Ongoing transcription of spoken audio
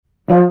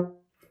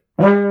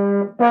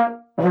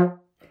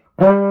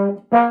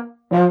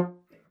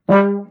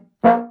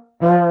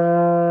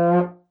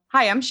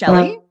I'm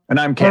Shelley. And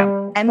I'm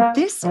Cam. And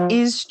this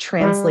is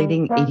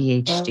Translating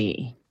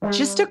ADHD.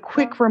 Just a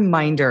quick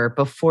reminder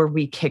before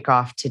we kick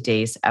off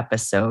today's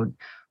episode.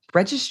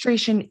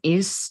 Registration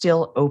is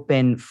still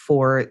open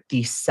for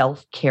the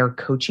self-care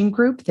coaching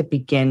group that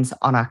begins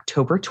on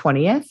October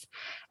 20th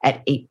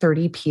at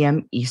 8:30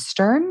 p.m.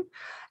 Eastern.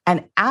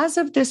 And as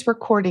of this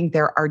recording,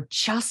 there are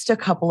just a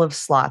couple of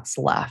slots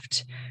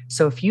left.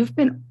 So if you've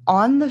been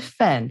on the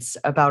fence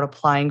about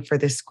applying for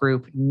this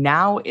group,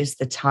 now is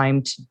the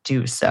time to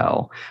do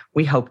so.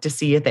 We hope to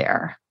see you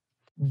there.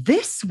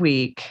 This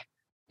week,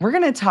 we're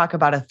going to talk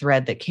about a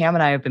thread that Cam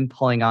and I have been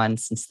pulling on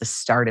since the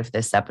start of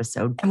this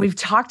episode. And we've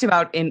talked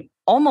about in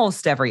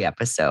almost every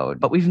episode,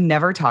 but we've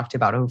never talked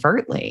about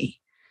overtly.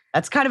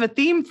 That's kind of a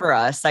theme for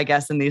us, I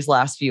guess, in these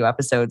last few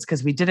episodes,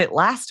 because we did it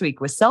last week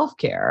with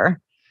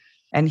self-care.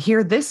 And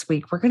here this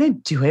week, we're going to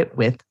do it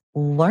with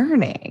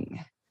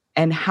learning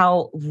and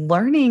how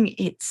learning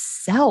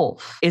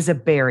itself is a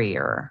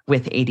barrier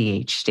with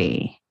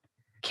ADHD.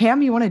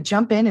 Cam, you want to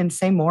jump in and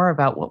say more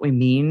about what we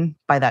mean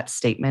by that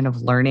statement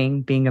of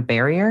learning being a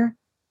barrier?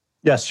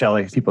 Yes,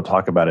 Shelley. People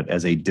talk about it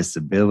as a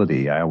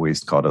disability. I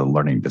always call it a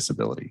learning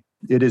disability.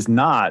 It is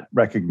not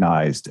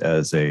recognized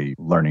as a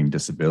learning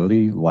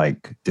disability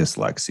like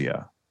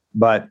dyslexia.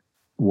 But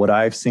what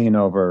I've seen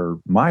over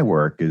my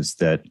work is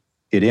that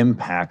it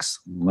impacts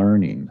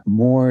learning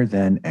more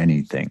than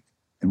anything.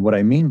 And what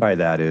I mean by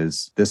that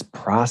is this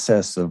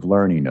process of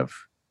learning, of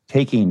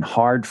taking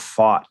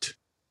hard-fought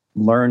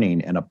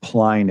learning and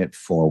applying it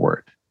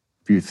forward.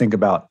 If you think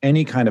about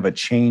any kind of a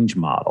change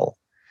model,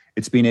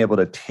 it's being able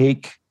to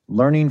take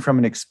learning from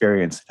an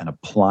experience and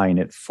applying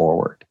it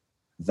forward.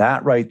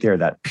 That right there,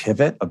 that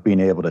pivot of being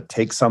able to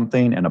take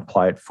something and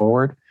apply it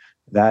forward,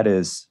 that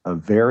is a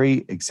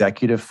very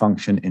executive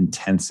function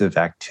intensive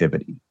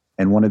activity.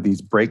 And one of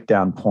these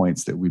breakdown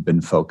points that we've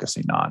been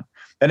focusing on.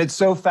 And it's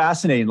so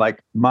fascinating,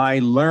 like my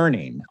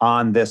learning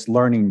on this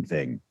learning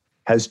thing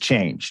has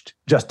changed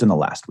just in the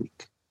last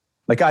week.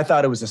 Like I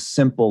thought it was a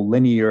simple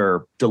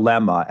linear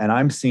dilemma, and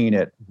I'm seeing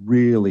it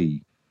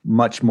really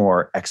much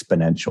more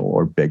exponential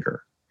or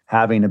bigger,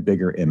 having a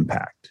bigger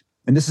impact.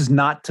 And this is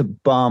not to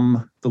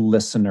bum the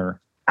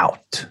listener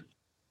out.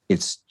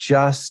 It's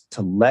just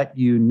to let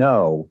you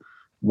know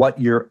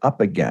what you're up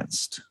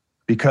against.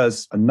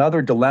 Because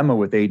another dilemma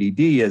with ADD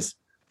is,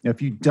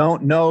 if you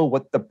don't know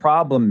what the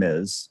problem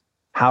is,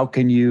 how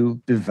can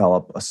you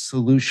develop a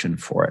solution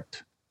for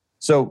it?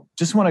 So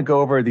just want to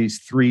go over these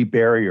three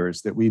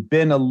barriers that we've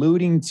been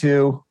alluding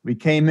to. We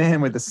came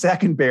in with the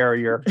second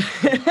barrier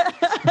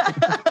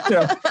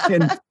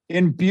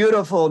in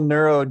beautiful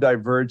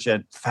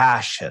neurodivergent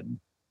fashion.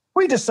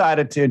 We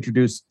decided to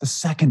introduce the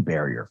second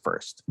barrier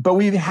first. But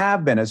we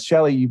have been, as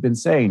Shelley, you've been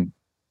saying,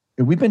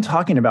 we've been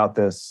talking about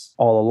this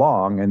all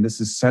along, and this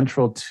is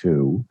central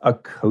to a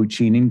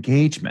coaching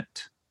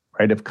engagement,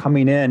 right? Of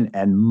coming in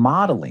and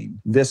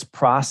modeling this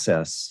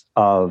process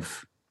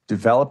of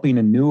developing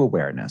a new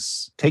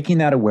awareness, taking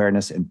that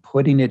awareness and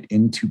putting it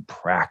into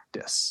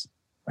practice,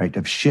 right?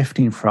 Of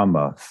shifting from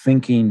a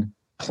thinking,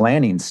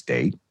 planning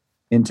state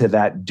into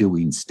that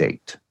doing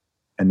state.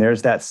 And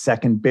there's that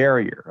second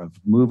barrier of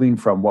moving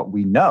from what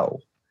we know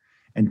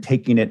and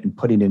taking it and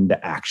putting it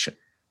into action.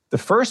 The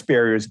first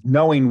barrier is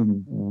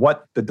knowing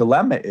what the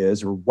dilemma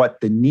is or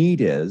what the need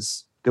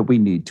is that we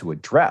need to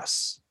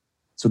address.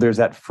 So there's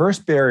that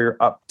first barrier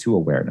up to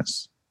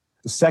awareness.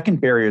 The second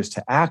barrier is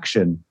to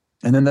action.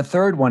 And then the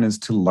third one is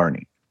to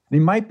learning. And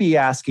you might be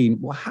asking,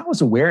 well, how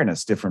is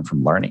awareness different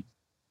from learning?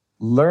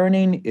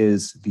 Learning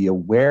is the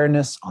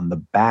awareness on the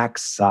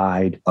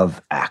backside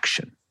of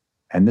action.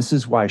 And this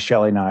is why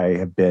Shelley and I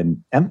have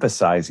been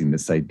emphasizing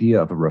this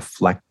idea of a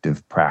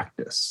reflective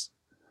practice.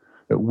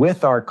 But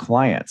with our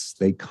clients,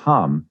 they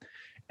come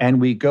and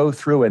we go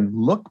through and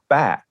look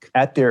back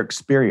at their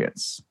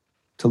experience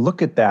to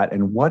look at that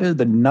and what are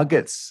the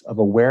nuggets of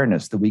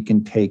awareness that we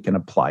can take and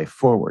apply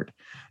forward.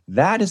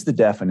 That is the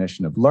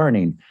definition of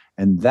learning.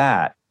 And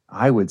that,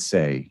 I would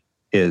say,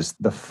 is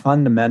the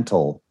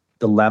fundamental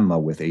dilemma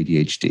with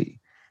ADHD,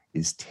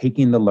 is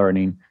taking the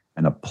learning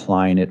and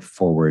applying it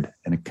forward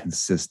in a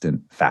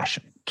consistent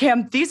fashion.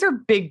 Cam, these are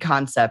big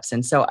concepts.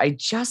 And so I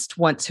just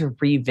want to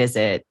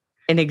revisit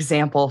an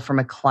example from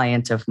a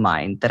client of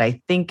mine that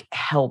I think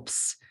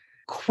helps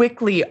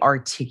quickly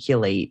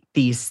articulate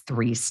these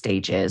three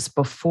stages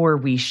before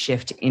we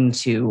shift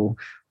into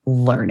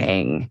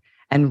learning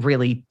and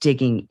really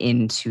digging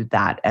into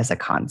that as a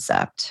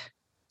concept.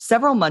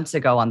 Several months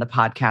ago on the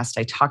podcast,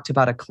 I talked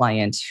about a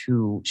client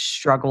who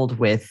struggled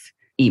with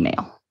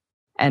email.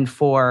 And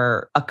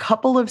for a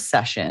couple of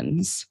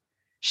sessions,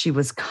 she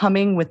was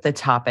coming with the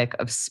topic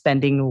of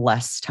spending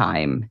less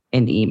time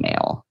in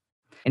email.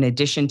 In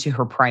addition to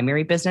her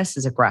primary business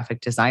as a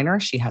graphic designer,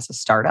 she has a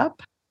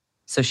startup.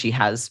 So she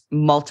has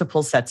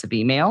multiple sets of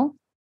email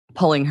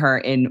pulling her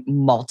in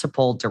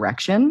multiple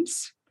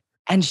directions.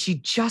 And she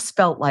just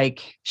felt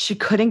like she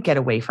couldn't get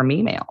away from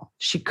email.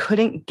 She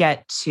couldn't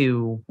get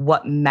to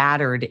what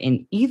mattered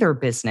in either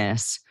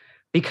business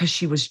because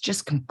she was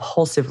just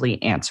compulsively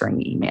answering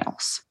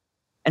emails.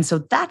 And so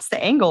that's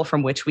the angle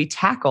from which we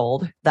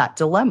tackled that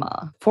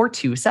dilemma for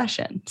 2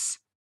 sessions.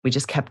 We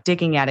just kept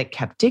digging at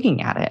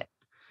it.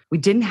 We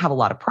didn't have a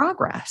lot of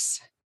progress.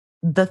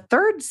 The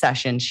 3rd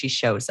session, she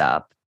shows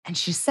up and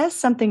she says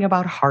something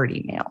about hard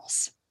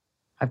emails.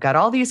 I've got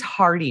all these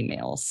hard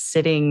emails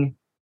sitting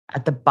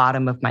at the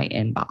bottom of my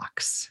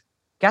inbox.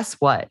 Guess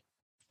what?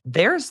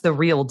 There's the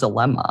real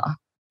dilemma.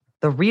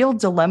 The real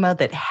dilemma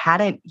that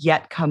hadn't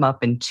yet come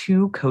up in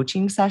 2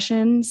 coaching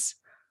sessions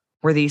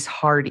were these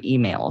hard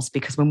emails.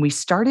 Because when we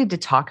started to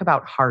talk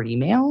about hard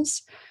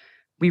emails,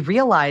 we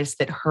realized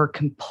that her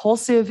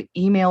compulsive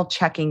email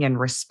checking and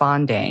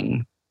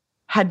responding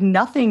had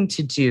nothing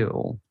to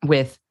do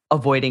with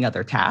avoiding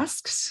other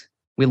tasks.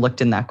 We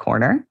looked in that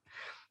corner.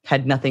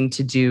 Had nothing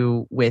to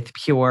do with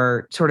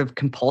pure sort of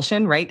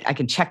compulsion, right? I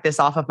can check this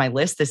off of my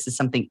list. This is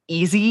something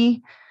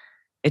easy.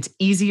 It's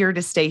easier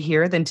to stay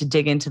here than to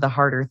dig into the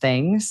harder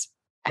things,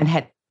 and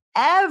had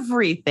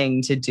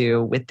everything to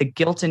do with the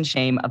guilt and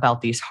shame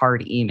about these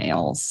hard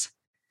emails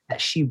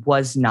that she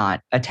was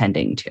not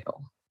attending to.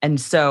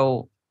 And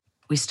so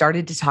we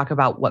started to talk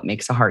about what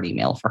makes a hard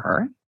email for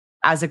her.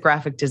 As a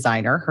graphic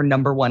designer, her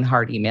number one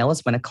hard email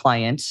is when a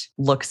client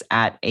looks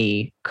at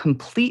a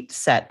complete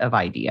set of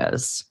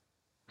ideas.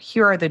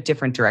 Here are the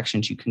different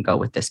directions you can go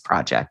with this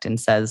project, and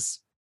says,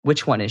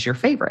 which one is your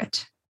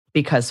favorite?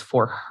 Because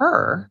for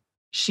her,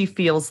 she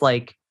feels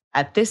like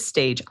at this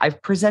stage,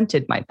 I've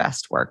presented my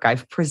best work.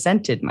 I've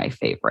presented my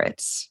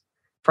favorites.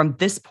 From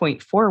this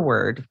point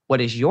forward,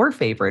 what is your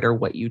favorite or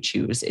what you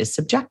choose is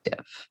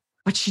subjective.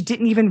 But she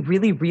didn't even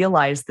really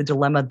realize the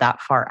dilemma that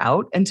far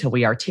out until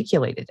we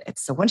articulated it.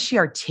 So once she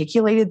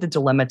articulated the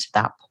dilemma to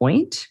that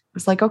point, it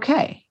was like,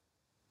 okay,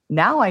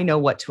 now I know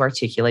what to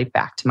articulate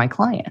back to my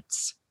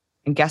clients.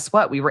 And guess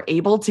what? We were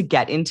able to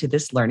get into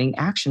this learning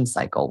action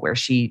cycle where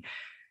she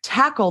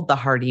tackled the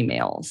hard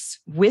emails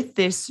with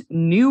this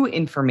new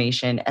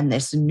information and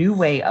this new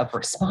way of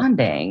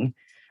responding.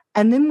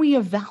 And then we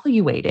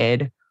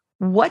evaluated,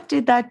 what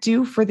did that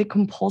do for the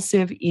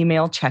compulsive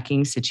email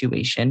checking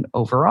situation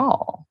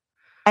overall?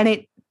 And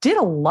it did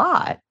a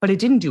lot, but it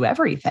didn't do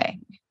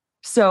everything.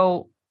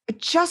 So I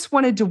just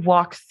wanted to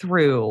walk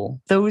through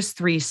those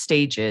 3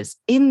 stages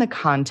in the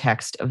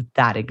context of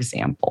that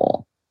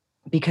example,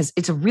 because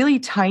it's a really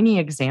tiny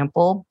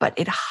example, but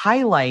it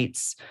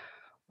highlights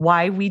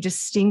why we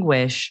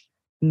distinguish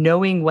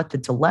knowing what the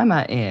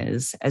dilemma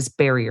is as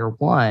barrier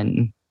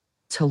 1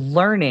 to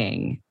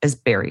learning as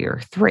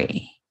barrier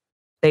 3.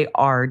 They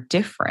are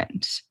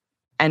different.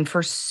 And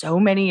for so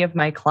many of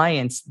my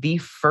clients, the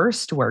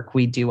first work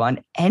we do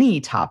on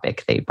any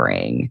topic they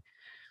bring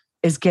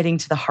is getting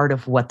to the heart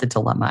of what the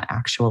dilemma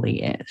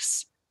actually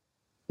is.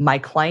 My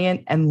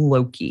client and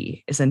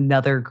Loki is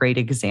another great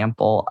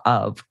example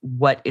of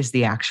what is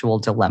the actual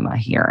dilemma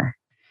here.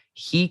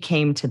 He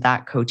came to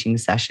that coaching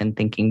session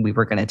thinking we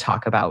were going to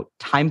talk about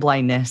time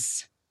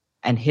blindness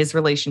and his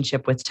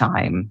relationship with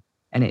time.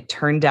 And it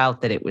turned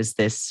out that it was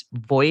this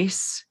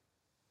voice,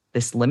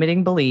 this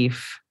limiting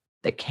belief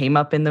that came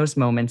up in those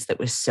moments that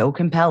was so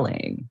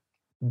compelling.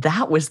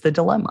 That was the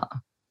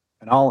dilemma.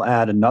 And I'll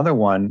add another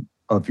one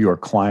of your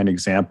client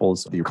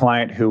examples, your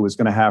client who was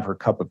going to have her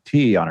cup of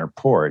tea on her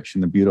porch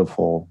in the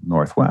beautiful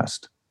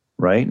Northwest,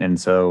 right? And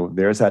so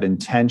there's that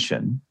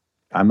intention.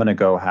 I'm going to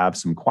go have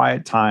some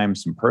quiet time,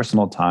 some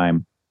personal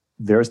time.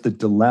 There's the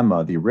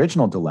dilemma, the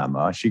original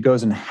dilemma. She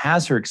goes and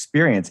has her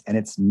experience, and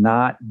it's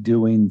not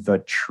doing the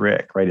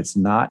trick, right? It's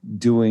not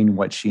doing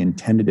what she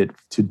intended it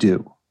to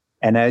do.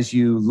 And as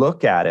you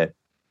look at it,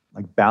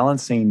 like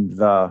balancing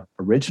the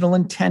original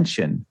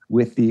intention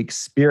with the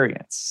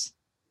experience,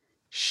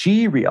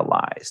 she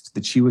realized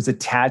that she was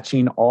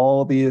attaching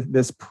all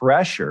this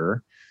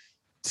pressure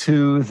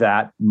to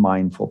that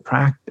mindful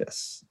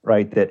practice,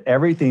 right? That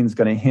everything's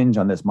going to hinge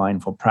on this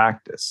mindful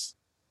practice.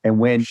 And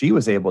when she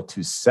was able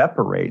to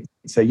separate,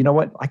 say, you know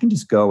what, I can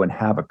just go and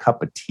have a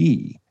cup of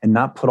tea and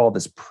not put all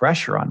this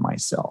pressure on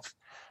myself.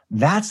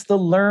 That's the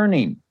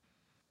learning,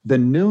 the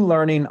new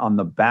learning on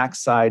the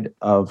backside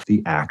of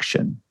the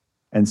action.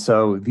 And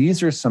so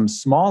these are some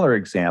smaller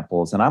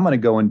examples, and I'm going to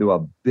go into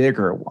a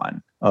bigger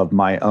one of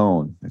my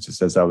own. It's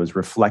just as I was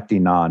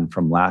reflecting on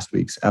from last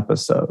week's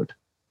episode.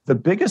 The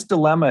biggest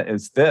dilemma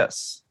is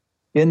this.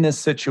 In this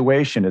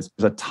situation is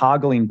a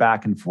toggling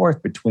back and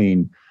forth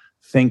between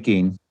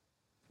thinking,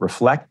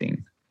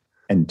 reflecting,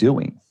 and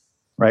doing,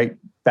 right?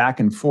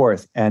 Back and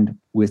forth. And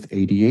with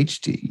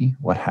ADHD,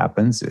 what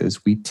happens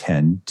is we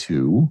tend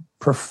to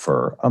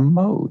prefer a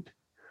mode.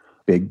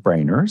 Big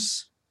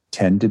brainers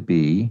tend to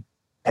be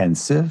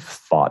pensive,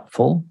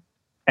 thoughtful,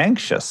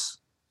 anxious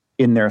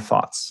in their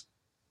thoughts,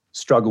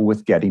 struggle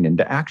with getting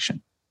into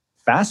action.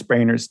 Fast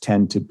brainers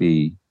tend to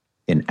be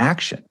in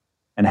action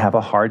and have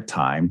a hard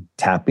time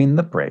tapping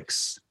the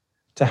brakes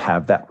to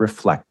have that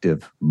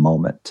reflective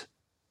moment.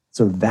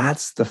 So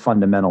that's the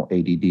fundamental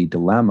ADD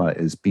dilemma,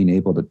 is being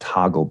able to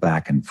toggle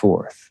back and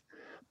forth.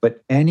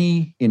 But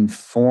any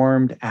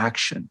informed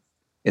action,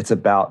 it's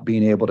about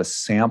being able to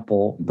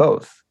sample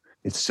both.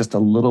 It's just a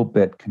little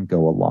bit can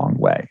go a long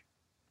way.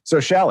 So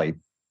Shelly.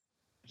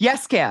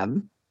 Yes,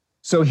 Cam.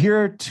 So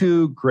here are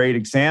two great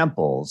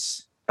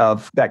examples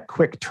of that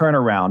quick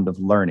turnaround of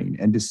learning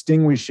and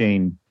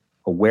distinguishing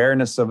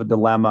awareness of a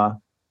dilemma,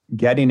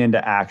 getting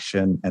into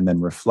action, and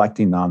then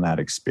reflecting on that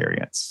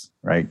experience,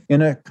 right?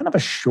 In a kind of a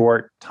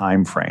short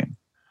time frame.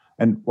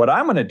 And what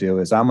I'm going to do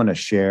is I'm going to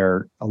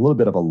share a little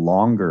bit of a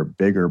longer,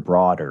 bigger,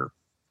 broader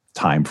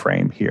time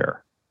frame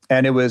here.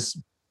 And it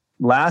was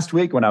last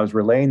week when I was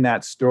relaying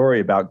that story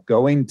about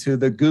going to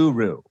the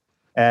guru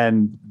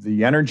and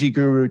the energy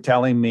guru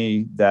telling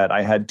me that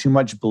I had too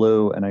much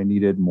blue and I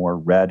needed more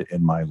red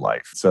in my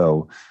life.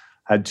 So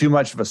I had too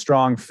much of a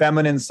strong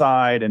feminine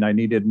side and I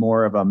needed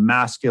more of a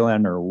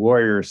masculine or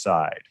warrior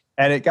side.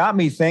 And it got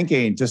me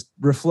thinking, just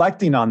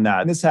reflecting on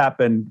that. And this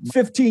happened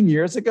 15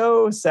 years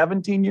ago,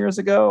 17 years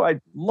ago,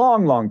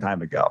 long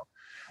time ago.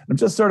 I'm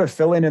just sort of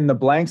filling in the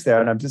blanks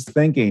there. And I'm just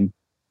thinking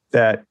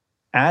that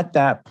at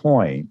that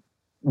point,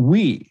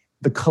 we,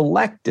 the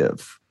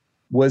collective,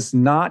 was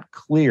not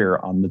clear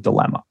on the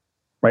dilemma,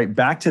 right?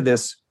 Back to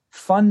this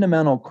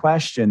fundamental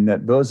question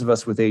that those of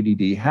us with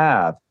ADD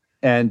have,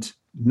 and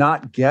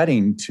not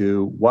getting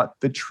to what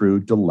the true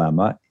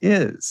dilemma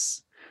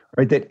is,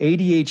 right? That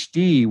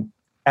ADHD,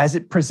 as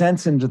it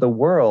presents into the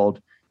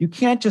world, you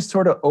can't just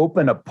sort of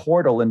open a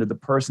portal into the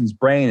person's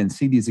brain and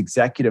see these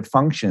executive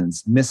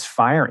functions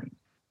misfiring.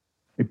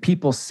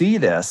 People see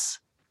this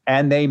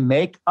and they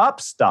make up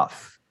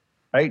stuff,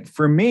 right?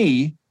 For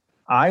me,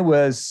 I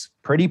was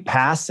pretty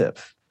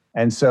passive.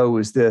 And so it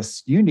was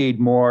this, you need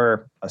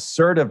more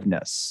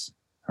assertiveness,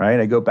 right?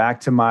 I go back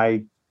to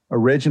my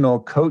original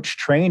coach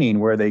training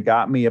where they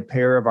got me a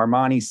pair of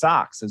Armani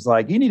socks. It's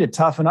like, you need to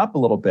toughen up a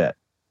little bit.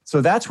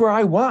 So that's where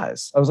I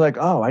was. I was like,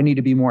 oh, I need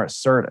to be more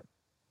assertive.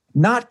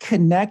 Not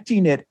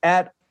connecting it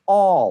at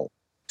all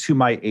to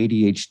my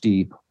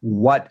ADHD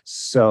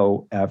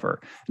whatsoever.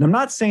 And I'm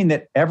not saying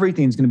that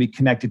everything's going to be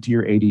connected to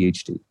your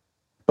ADHD.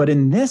 But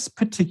in this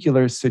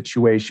particular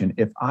situation,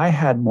 if I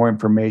had more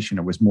information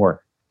or was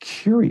more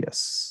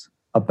curious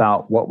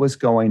about what was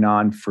going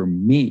on for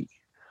me,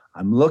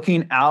 I'm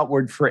looking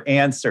outward for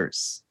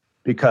answers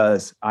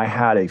because I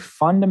had a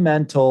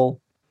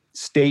fundamental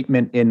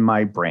statement in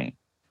my brain.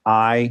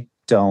 I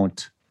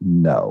don't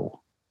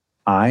know.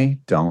 I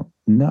don't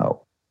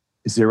know.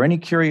 Is there any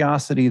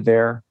curiosity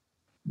there?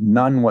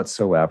 None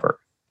whatsoever.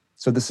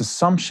 So this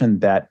assumption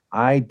that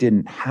I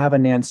didn't have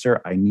an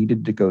answer, I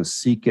needed to go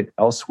seek it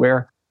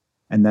elsewhere,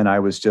 and then I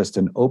was just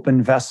an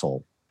open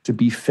vessel to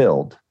be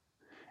filled.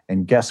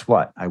 And guess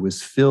what? I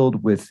was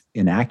filled with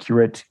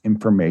inaccurate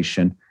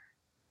information,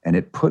 and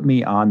it put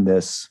me on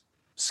this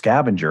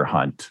scavenger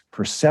hunt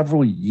for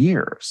several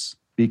years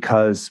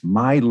because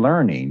my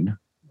learning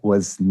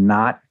was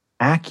not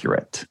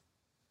accurate.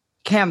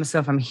 Cam, so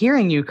if I'm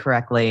hearing you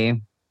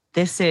correctly,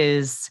 this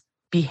is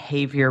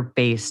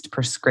behavior-based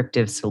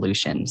prescriptive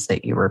solutions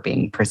that you were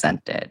being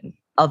presented.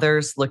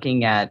 Others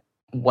looking at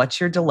what's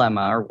your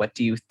dilemma or what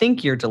do you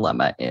think your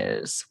dilemma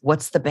is?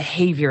 What's the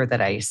behavior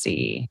that I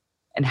see?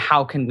 And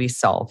how can we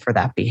solve for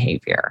that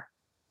behavior?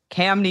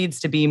 Cam needs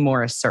to be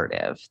more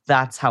assertive.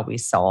 That's how we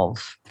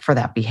solve for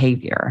that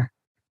behavior.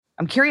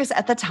 I'm curious,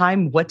 at the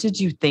time, what did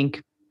you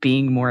think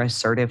being more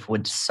assertive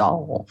would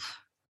solve?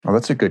 Well,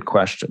 that's a good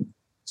question.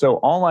 So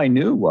all I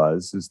knew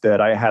is that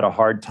I had a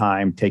hard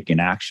time taking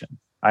action.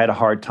 I had a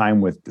hard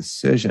time with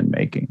decision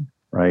making,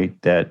 right?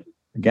 That,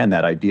 again,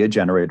 that idea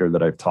generator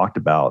that I've talked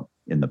about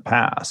in the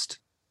past.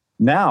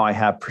 Now I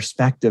have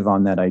perspective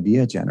on that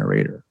idea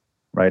generator,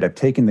 right? I've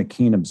taken the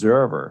keen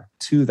observer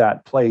to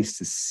that place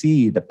to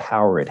see the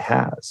power it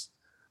has.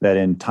 That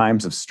in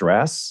times of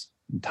stress,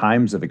 in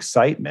times of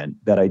excitement,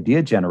 that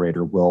idea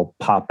generator will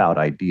pop out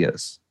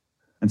ideas.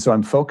 And so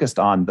I'm focused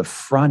on the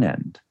front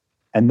end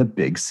and the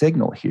big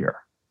signal here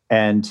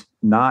and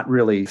not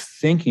really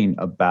thinking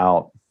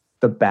about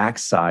the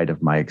backside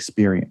of my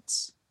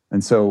experience.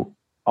 And so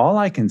all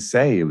I can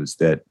say was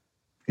that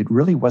it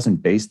really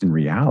wasn't based in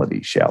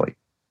reality, Shelley.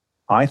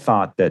 I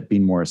thought that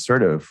being more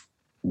assertive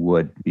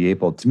would be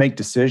able to make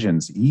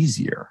decisions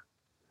easier,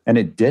 and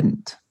it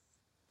didn't.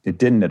 It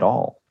didn't at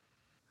all.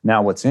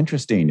 Now, what's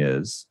interesting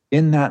is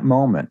in that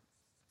moment,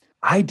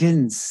 I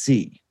didn't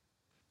see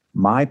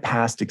my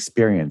past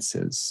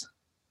experiences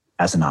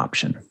as an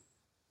option,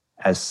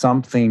 as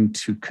something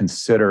to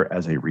consider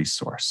as a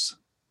resource.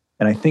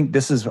 And I think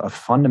this is a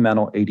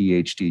fundamental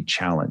ADHD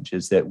challenge,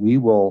 is that we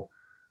will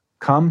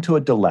come to a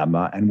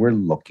dilemma and we're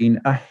looking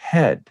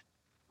ahead.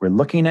 We're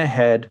looking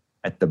ahead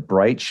at the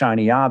bright,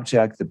 shiny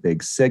object, the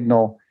big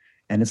signal.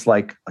 And it's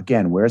like,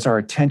 again, where's our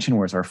attention?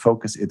 Where's our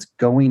focus? It's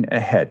going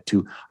ahead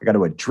to, I got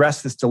to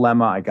address this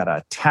dilemma. I got to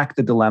attack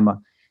the dilemma.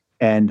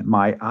 And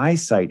my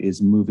eyesight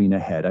is moving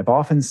ahead. I've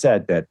often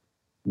said that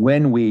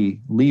when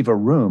we leave a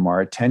room, our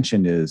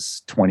attention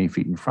is 20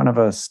 feet in front of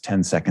us,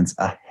 10 seconds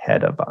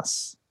ahead of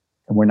us.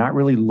 And we're not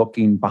really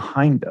looking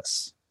behind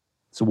us.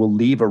 So we'll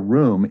leave a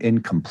room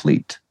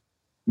incomplete.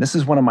 This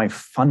is one of my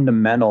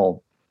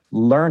fundamental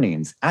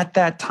learnings at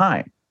that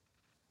time.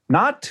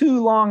 Not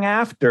too long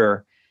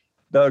after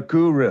the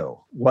guru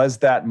was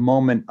that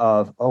moment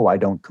of, oh, I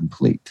don't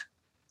complete.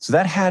 So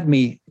that had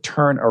me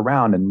turn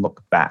around and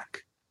look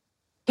back.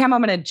 Cam,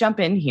 I'm going to jump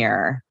in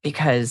here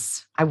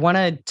because I want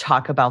to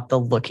talk about the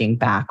looking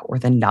back or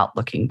the not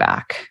looking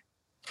back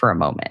for a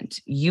moment.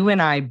 You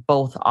and I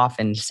both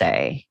often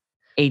say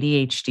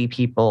ADHD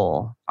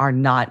people are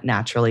not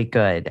naturally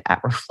good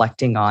at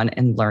reflecting on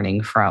and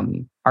learning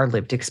from our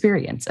lived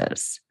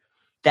experiences.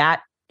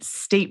 That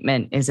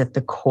statement is at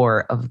the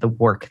core of the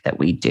work that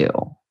we do.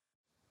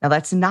 Now,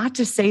 that's not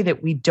to say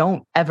that we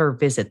don't ever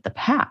visit the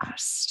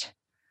past,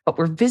 but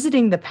we're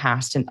visiting the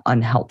past in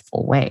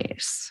unhelpful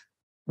ways.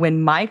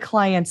 When my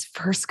clients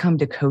first come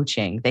to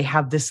coaching, they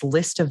have this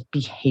list of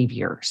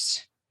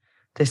behaviors,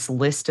 this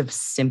list of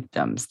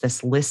symptoms,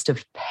 this list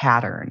of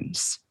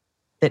patterns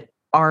that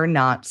are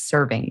not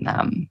serving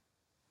them.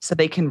 So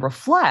they can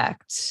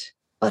reflect,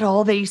 but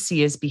all they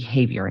see is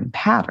behavior and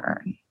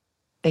pattern.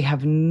 They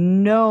have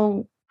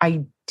no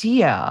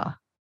idea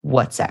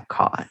what's at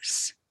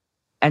cause.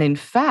 And in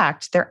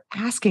fact, they're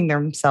asking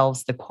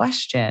themselves the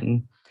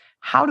question,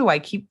 how do I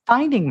keep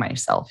finding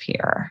myself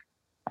here?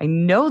 I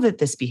know that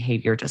this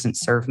behavior doesn't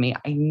serve me.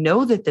 I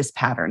know that this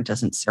pattern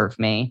doesn't serve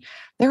me.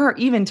 There are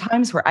even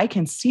times where I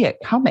can see it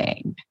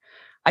coming.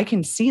 I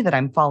can see that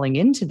I'm falling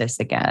into this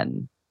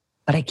again,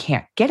 but I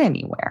can't get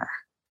anywhere.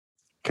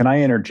 Can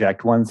I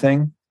interject one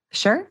thing?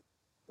 Sure.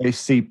 They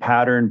see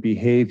pattern,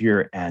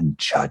 behavior, and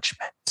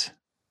judgment.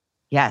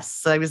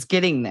 Yes, I was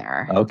getting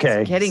there. Okay.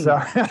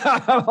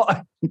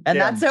 And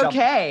that's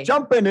okay.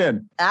 Jumping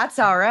in. That's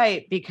all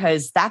right,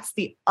 because that's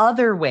the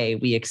other way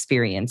we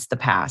experience the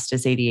past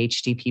as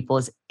ADHD people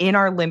is in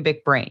our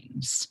limbic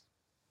brains,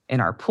 in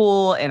our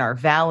pool, in our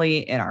valley,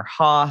 in our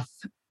Hoth.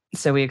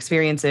 So we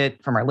experience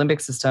it from our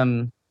limbic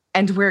system,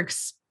 and we're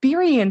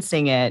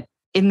experiencing it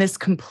in this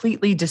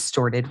completely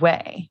distorted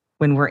way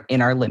when we're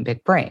in our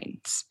limbic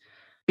brains.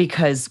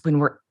 Because when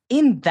we're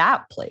in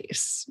that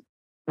place,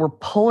 we're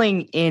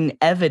pulling in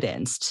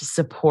evidence to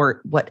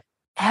support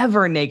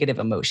whatever negative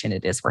emotion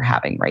it is we're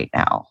having right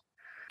now.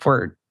 If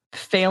we're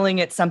failing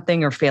at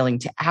something or failing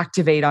to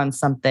activate on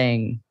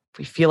something, if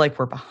we feel like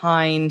we're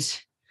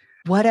behind,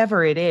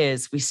 whatever it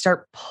is, we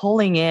start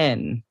pulling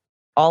in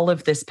all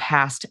of this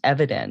past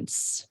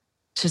evidence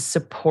to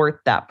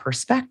support that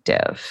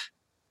perspective.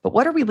 But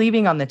what are we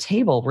leaving on the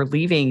table? We're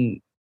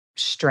leaving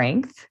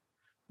strength,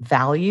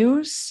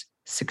 values,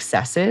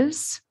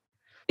 successes.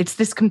 It's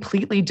this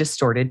completely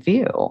distorted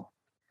view.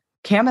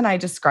 Cam and I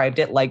described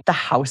it like the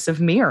house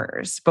of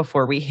mirrors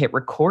before we hit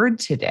record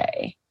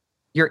today.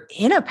 You're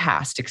in a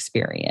past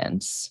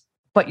experience,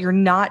 but you're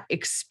not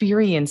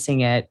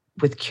experiencing it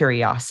with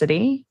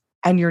curiosity,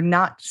 and you're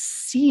not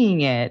seeing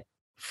it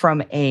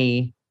from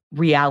a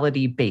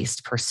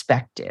reality-based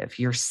perspective.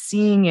 You're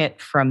seeing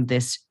it from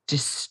this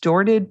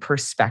distorted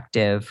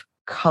perspective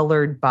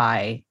colored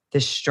by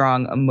the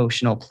strong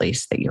emotional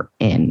place that you're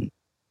in.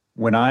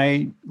 When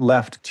I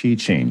left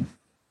teaching,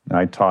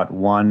 I taught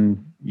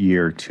 1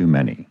 year too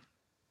many,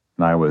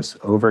 and I was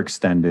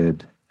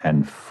overextended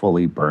and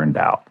fully burned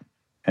out.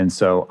 And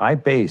so I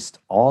based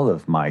all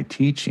of my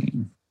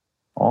teaching,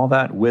 all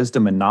that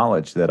wisdom and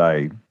knowledge that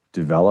I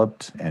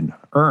developed and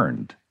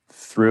earned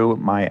through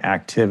my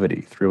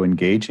activity, through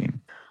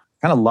engaging,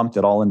 kind of lumped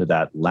it all into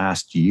that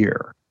last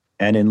year.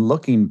 And in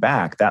looking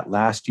back, that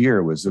last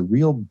year was a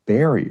real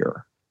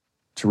barrier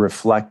to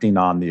reflecting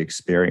on the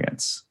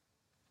experience.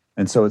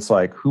 And so it's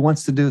like, who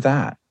wants to do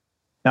that?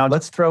 Now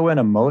let's throw in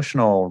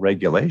emotional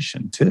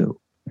regulation too.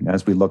 And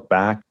as we look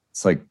back,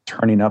 it's like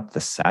turning up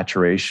the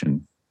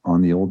saturation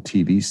on the old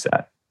TV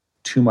set.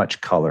 Too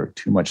much color,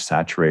 too much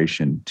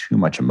saturation, too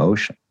much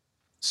emotion.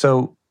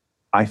 So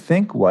I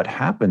think what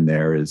happened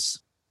there is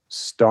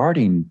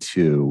starting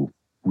to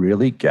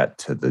really get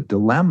to the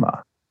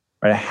dilemma.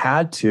 Right? I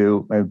had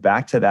to,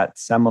 back to that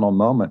seminal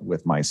moment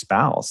with my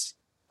spouse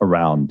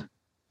around,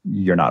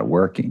 you're not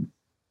working.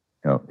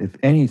 You know, if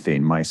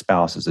anything, my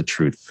spouse is a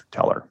truth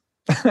teller.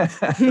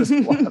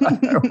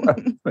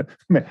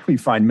 We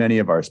find many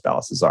of our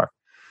spouses are.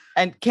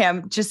 And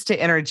Cam, just to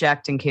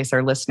interject in case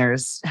our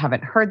listeners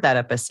haven't heard that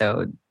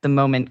episode, the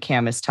moment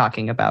Cam is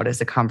talking about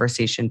is a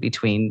conversation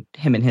between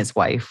him and his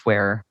wife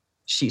where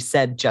she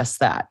said just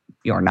that,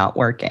 you're not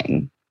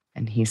working.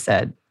 And he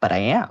said, but I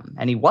am.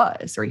 And he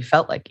was, or he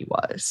felt like he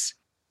was.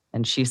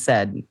 And she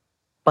said,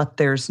 but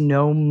there's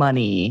no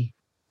money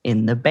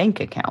in the bank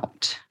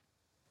account.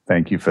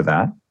 Thank you for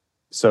that.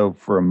 So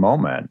for a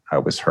moment, I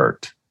was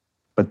hurt.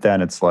 But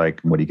then it's like,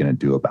 what are you going to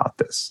do about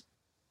this?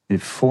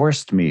 It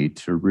forced me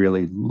to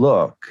really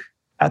look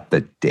at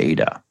the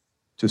data,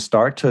 to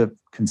start to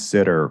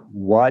consider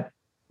what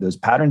those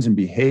patterns and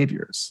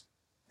behaviors,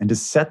 and to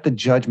set the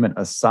judgment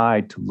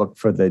aside to look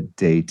for the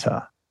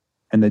data.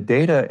 And the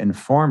data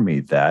informed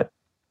me that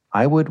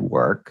I would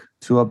work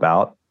to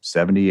about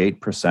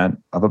 78%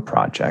 of a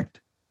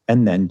project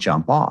and then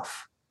jump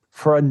off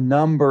for a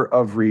number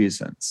of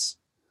reasons.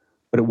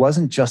 But it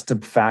wasn't just the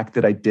fact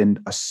that I didn't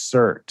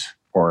assert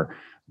or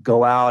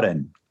go out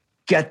and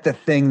get the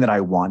thing that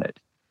I wanted.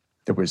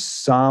 There was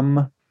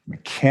some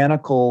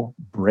mechanical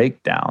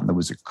breakdown that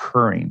was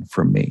occurring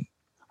for me.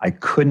 I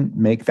couldn't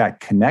make that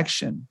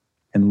connection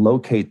and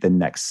locate the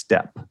next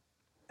step.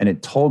 And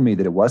it told me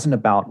that it wasn't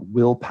about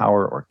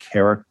willpower or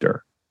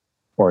character,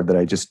 or that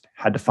I just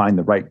had to find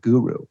the right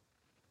guru.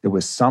 There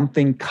was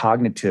something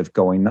cognitive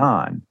going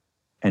on.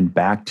 And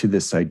back to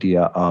this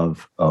idea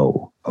of,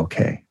 oh,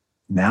 okay,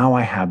 now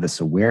I have this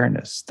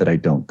awareness that I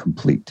don't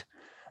complete.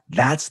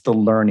 That's the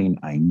learning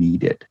I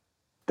needed,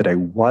 that I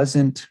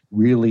wasn't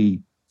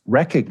really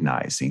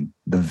recognizing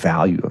the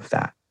value of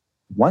that.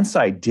 Once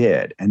I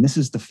did, and this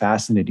is the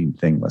fascinating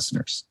thing,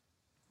 listeners,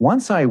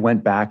 once I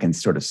went back and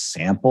sort of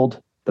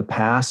sampled the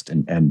past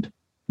and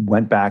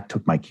went back,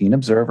 took my keen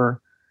observer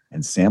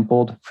and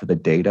sampled for the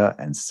data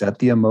and set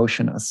the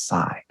emotion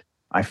aside,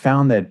 I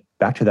found that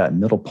back to that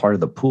middle part of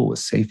the pool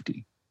was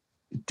safety.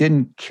 It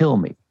didn't kill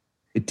me.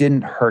 It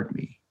didn't hurt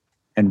me.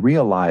 And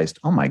realized,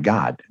 oh my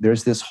God,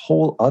 there's this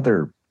whole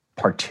other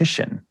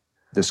partition,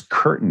 this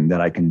curtain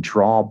that I can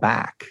draw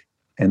back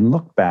and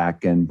look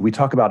back. And we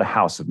talk about a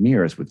house of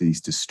mirrors with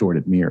these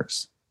distorted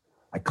mirrors.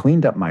 I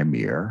cleaned up my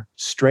mirror,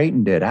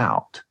 straightened it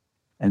out,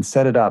 and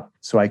set it up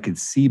so I could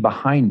see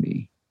behind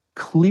me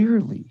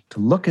clearly, to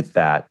look at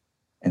that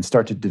and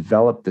start to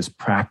develop this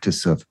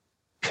practice of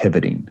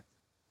pivoting.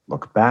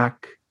 Look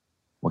back.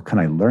 What can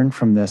I learn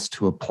from this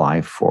to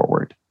apply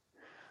forward?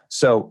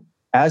 So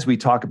as we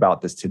talk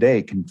about this today,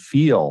 it can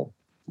feel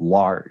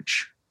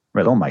large,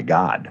 right? Oh my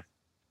God,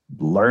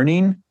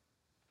 learning,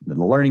 the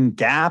learning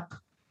gap,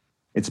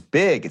 it's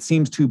big. It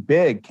seems too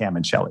big, Cam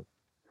and Shelley.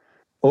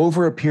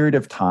 Over a period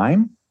of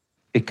time,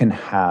 it can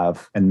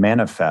have and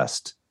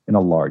manifest in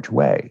a large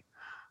way.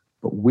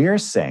 But we're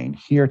saying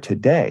here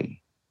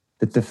today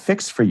that the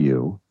fix for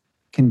you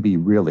can be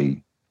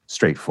really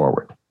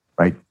straightforward,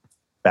 right?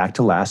 Back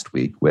to last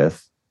week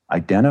with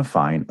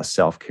identifying a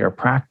self-care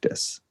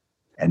practice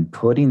and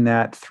putting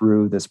that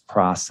through this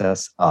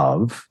process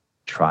of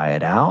try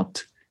it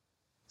out,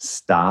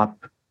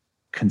 stop,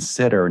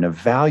 consider, and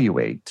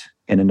evaluate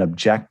in an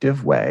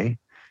objective way,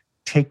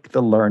 take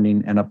the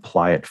learning and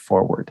apply it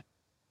forward.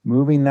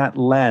 Moving that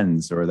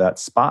lens or that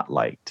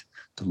spotlight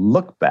to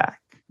look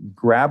back,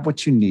 grab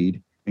what you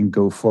need and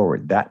go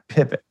forward. That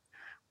pivot,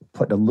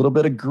 put a little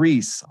bit of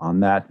grease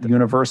on that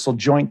universal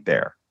joint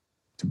there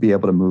to be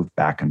able to move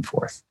back and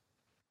forth.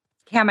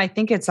 Cam, I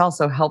think it's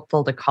also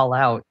helpful to call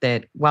out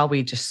that while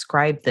we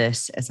describe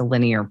this as a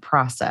linear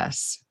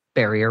process,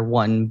 barrier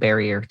 1,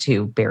 barrier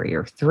 2,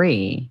 barrier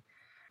 3,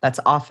 that's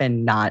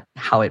often not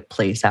how it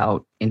plays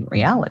out in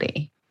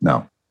reality.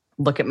 No.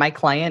 Look at my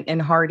client in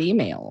hard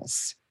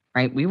emails,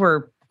 right? We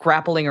were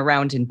grappling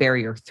around in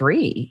barrier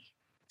 3,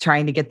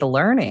 trying to get the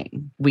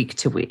learning week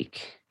to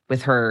week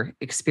with her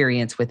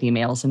experience with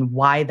emails and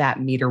why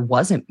that meter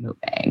wasn't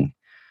moving,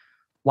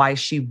 why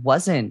she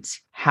wasn't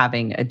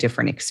having a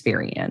different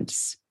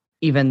experience,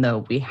 even though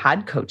we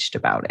had coached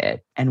about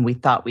it and we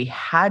thought we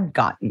had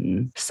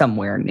gotten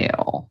somewhere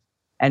new.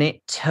 And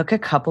it took a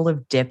couple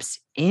of dips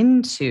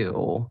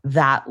into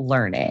that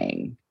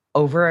learning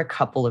over a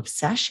couple of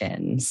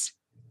sessions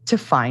to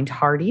find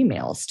hard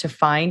emails, to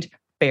find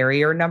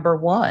barrier number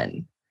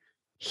 1.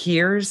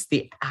 Here's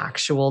the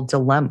actual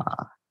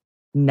dilemma.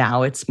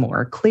 Now it's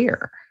more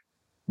clear.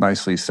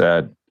 Nicely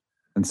said.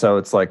 And so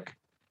it's like,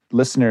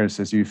 listeners,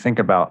 as you think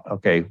about,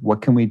 okay,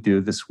 what can we do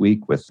this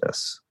week with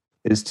this,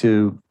 is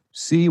to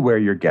see where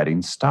you're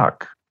getting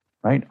stuck,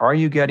 right? Are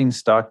you getting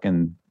stuck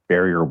in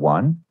barrier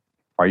 1?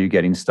 Are you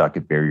getting stuck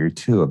at barrier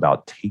 2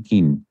 about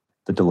taking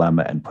the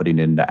dilemma and putting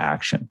it into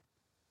action?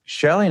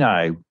 Shelley and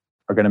I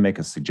are going to make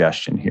a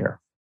suggestion here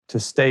to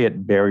stay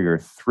at barrier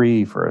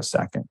 3 for a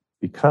second,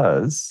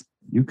 because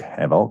you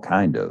have all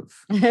kind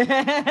of.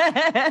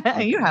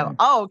 You have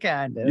all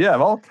kind of. You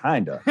have all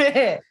kind of.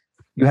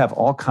 You have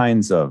all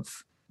kinds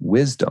of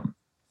wisdom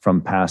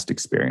from past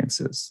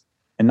experiences.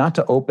 And not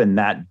to open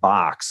that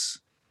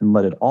box and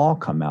let it all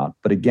come out,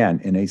 but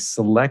again, in a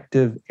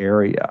selective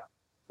area.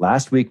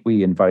 Last week,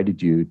 we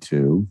invited you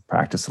to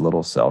practice a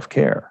little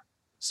self-care.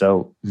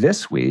 So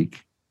this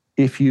week,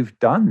 if you've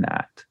done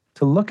that,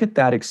 to look at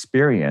that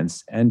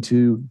experience and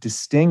to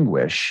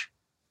distinguish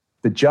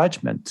the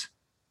judgment,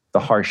 the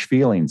harsh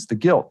feelings, the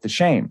guilt, the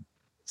shame,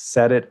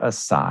 set it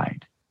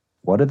aside.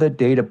 What are the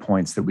data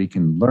points that we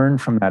can learn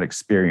from that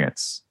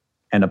experience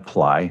and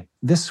apply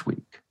this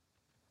week?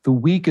 The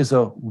week is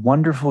a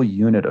wonderful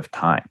unit of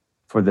time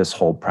for this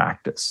whole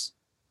practice,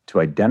 to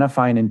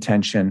identify an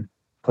intention,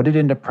 put it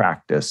into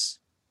practice,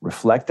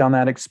 reflect on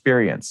that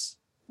experience,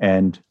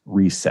 and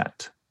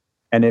reset.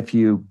 And if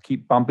you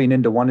keep bumping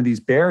into one of these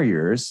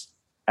barriers,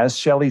 as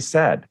Shelley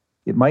said,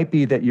 it might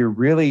be that you're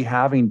really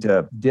having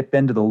to dip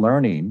into the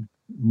learning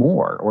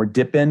more, or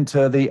dip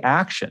into the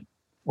action,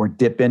 or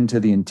dip into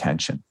the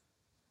intention.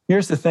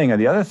 Here's the thing, and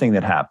the other thing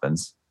that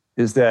happens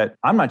is that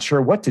I'm not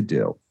sure what to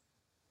do.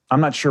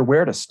 I'm not sure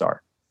where to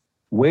start,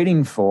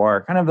 waiting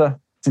for kind of the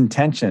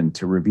intention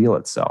to reveal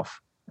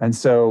itself. And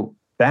so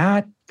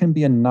that can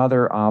be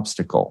another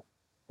obstacle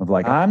of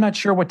like, I'm not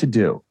sure what to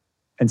do.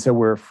 And so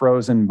we're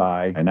frozen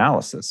by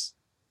analysis,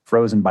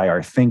 frozen by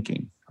our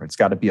thinking, or it's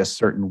got to be a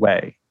certain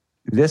way.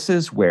 This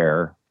is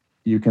where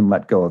you can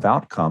let go of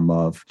outcome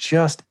of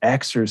just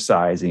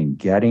exercising,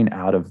 getting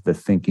out of the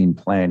thinking,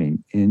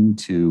 planning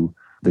into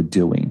the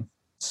doing.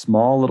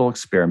 Small little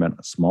experiment,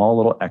 a small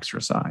little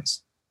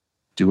exercise.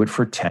 Do it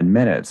for 10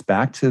 minutes.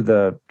 Back to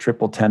the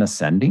 10-10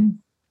 ascending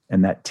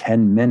and that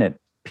 10-minute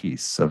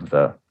piece of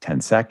the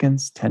 10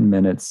 seconds, 10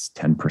 minutes,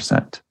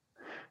 10%.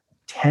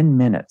 10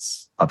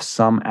 minutes of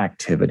some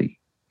activity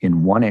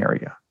in one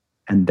area,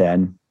 and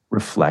then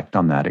reflect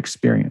on that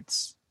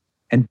experience.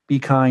 And be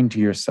kind to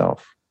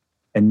yourself.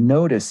 And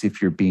notice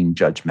if you're being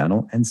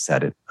judgmental and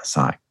set it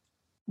aside.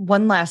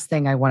 One last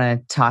thing I want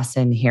to toss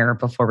in here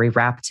before we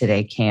wrap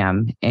today,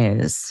 Cam,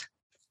 is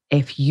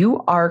if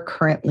you are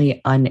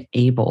currently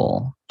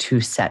unable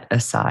to set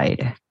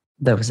aside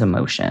those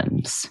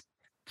emotions,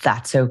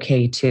 that's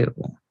okay too.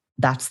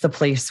 That's the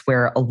place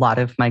where a lot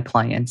of my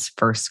clients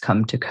first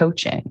come to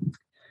coaching.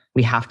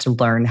 We have to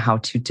learn how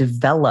to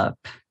develop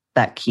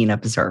that keen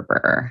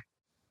observer,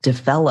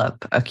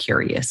 develop a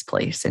curious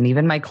place. And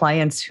even my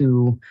clients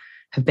who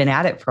have been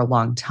at it for a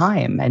long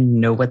time and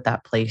know what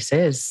that place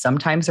is,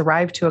 sometimes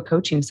arrive to a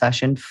coaching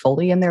session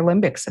fully in their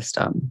limbic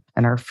system.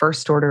 And our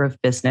first order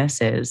of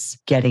business is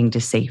getting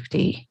to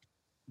safety,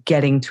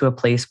 getting to a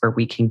place where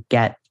we can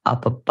get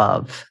up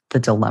above the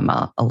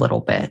dilemma a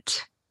little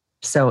bit.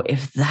 So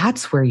if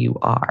that's where you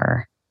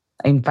are,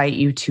 I invite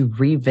you to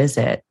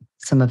revisit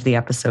some of the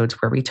episodes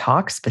where we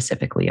talk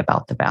specifically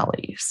about the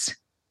valleys.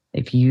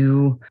 If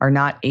you are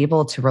not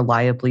able to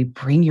reliably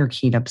bring your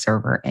keen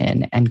observer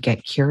in and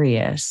get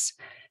curious,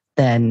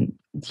 then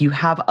you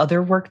have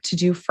other work to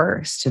do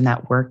first. And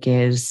that work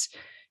is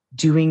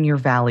doing your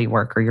valley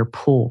work or your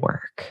pool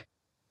work,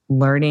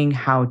 learning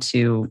how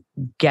to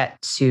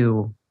get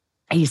to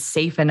a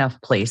safe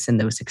enough place in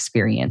those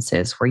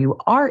experiences where you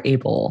are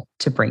able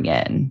to bring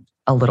in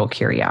a little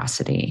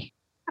curiosity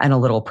and a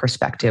little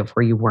perspective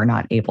where you were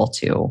not able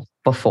to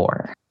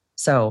before.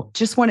 So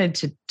just wanted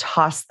to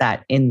toss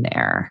that in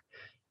there.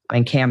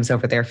 And Cam's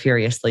over there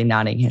furiously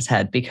nodding his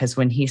head because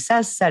when he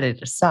says set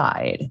it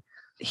aside,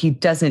 he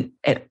doesn't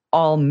at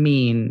all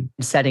mean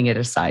setting it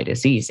aside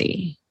is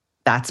easy.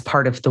 That's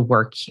part of the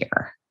work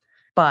here.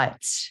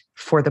 But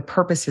for the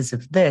purposes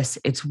of this,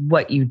 it's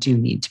what you do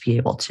need to be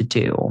able to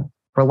do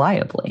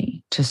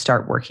reliably to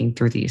start working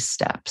through these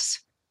steps,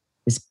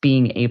 is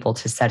being able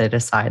to set it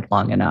aside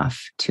long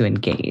enough to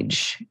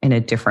engage in a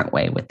different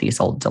way with these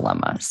old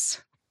dilemmas.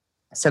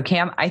 So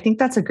Cam, I think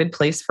that's a good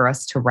place for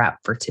us to wrap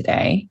for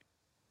today.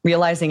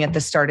 Realizing at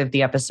the start of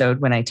the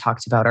episode when I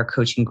talked about our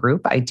coaching group,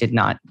 I did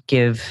not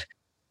give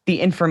the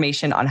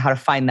information on how to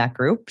find that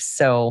group.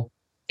 So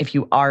if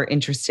you are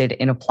interested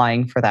in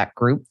applying for that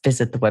group,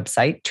 visit the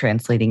website,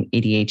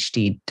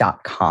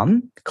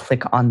 translatingadhd.com.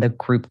 Click on the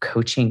group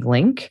coaching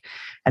link.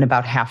 And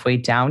about halfway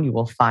down, you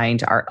will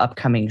find our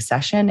upcoming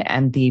session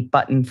and the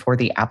button for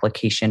the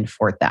application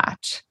for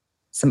that.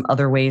 Some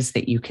other ways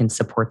that you can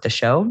support the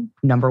show.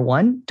 Number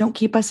one, don't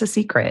keep us a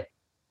secret.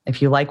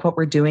 If you like what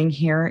we're doing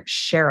here,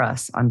 share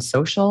us on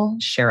social,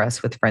 share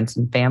us with friends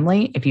and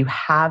family. If you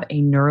have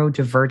a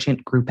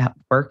neurodivergent group at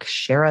work,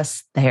 share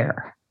us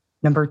there.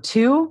 Number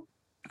two,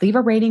 leave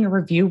a rating or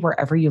review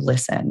wherever you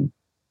listen.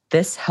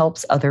 This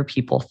helps other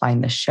people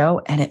find the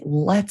show and it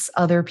lets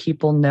other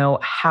people know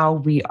how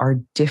we are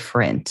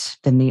different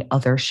than the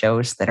other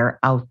shows that are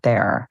out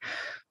there.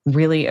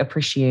 Really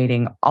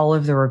appreciating all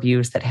of the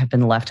reviews that have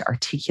been left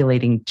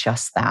articulating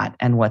just that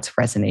and what's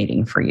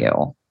resonating for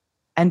you.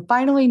 And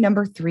finally,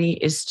 number three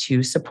is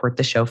to support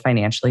the show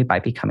financially by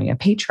becoming a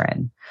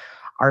patron.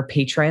 Our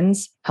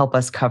patrons help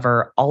us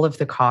cover all of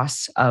the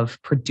costs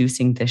of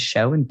producing this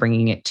show and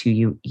bringing it to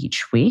you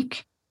each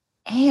week.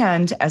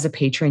 And as a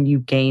patron, you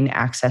gain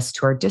access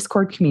to our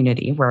Discord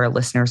community where our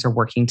listeners are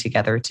working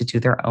together to do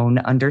their own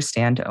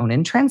understand, own,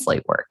 and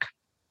translate work.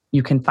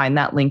 You can find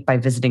that link by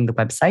visiting the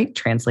website,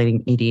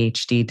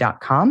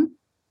 translatingadhd.com,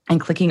 and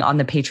clicking on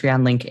the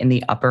Patreon link in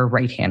the upper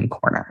right-hand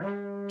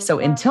corner. So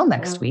until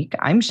next week,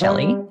 I'm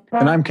Shelley.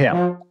 And I'm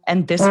Cam.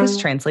 And this was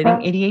Translating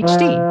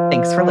ADHD.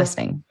 Thanks for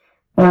listening.